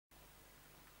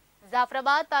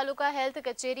જાફરાબાદ તાલુકા health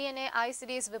કચેરી અને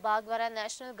ICDS વિભાગ દ્વારા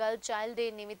નેશનલ ગર્લ ચાઇલ્ડ ડે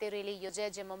નિમિત્તે રેલી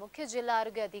યોજાઈ, જેમાં મુખ્ય જિલ્લા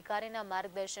આરોગ્ય અધિકારીના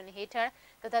માર્ગદર્શન હેઠળ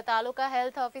તથા તાલુકા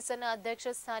હેલ્થ ઓફિસરના અધ્યક્ષ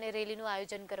સ્થાને રેલીનું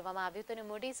આયોજન કરવામાં આવ્યું હતું અને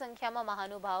મોટી સંખ્યામાં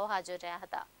મહાનુભાવો હાજર રહ્યા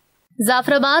હતા।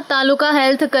 જાફરાબાદ તાલુકા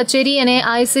હેલ્થ કચેરી અને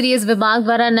આઈસીડીએસ વિભાગ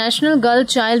દ્વારા નેશનલ ગર્લ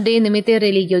ચાઇલ્ડ ડે નિમિત્તે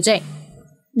રેલી યોજાઈ,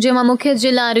 જેમાં મુખ્ય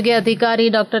જિલ્લા આરોગ્ય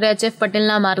અધિકારી ડોક્ટર એચ.એફ.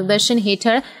 પટેલના માર્ગદર્શન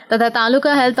હેઠળ તથા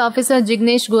તાલુકા હેલ્થ ઓફિસર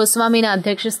જિગ્નેશ ગોસ્વામીના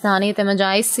અધ્યક્ષ સ્થાને તેમજ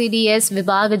આઈસીડીએસ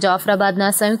વિભાગ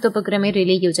જાફરાબાદના સંયુક્ત ઉપક્રમે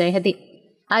રેલી યોજાઈ હતી।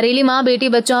 આ રેલીમાં બેટી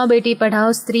બચાવો બેટી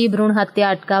પઢાઓ, સ્ત્રી ભ્રૂણ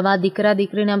હત્યા અટકાવવા, દીકરા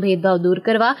દીકરીના ભેદભાવ દૂર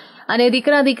કરવા અને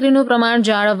દીકરા દીકરીનું પ્રમાણ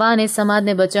જાળવવા અને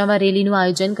સમાજને બચાવવા રેલીનું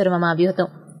આયોજન કરવામાં આવ્યું હતું,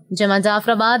 જેમાં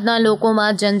જાફરાબાદના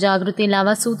લોકોમાં જનજાગૃતિ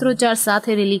લાવવા સૂત્રોચ્ચાર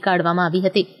સાથે રેલી કાઢવામાં આવી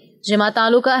હતી, જેમાં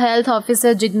તાલુકા હેલ્થ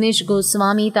ઓફિસર જિગ્નેશ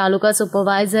ગોસ્વામી, તાલુકા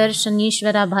સુપરવાઇઝર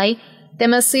શનીશ્વરાભાઈ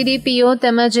તેમજ સીડીપીઓ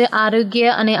તેમજ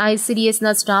આરોગ્ય અને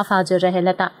આઈસીડીએસના સ્ટાફ હાજર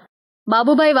રહેલ હતા।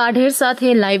 બાબુભાઈ વાઢેર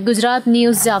સાથે લાઈવ ગુજરાત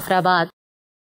ન્યૂઝ જાફરાબાદ।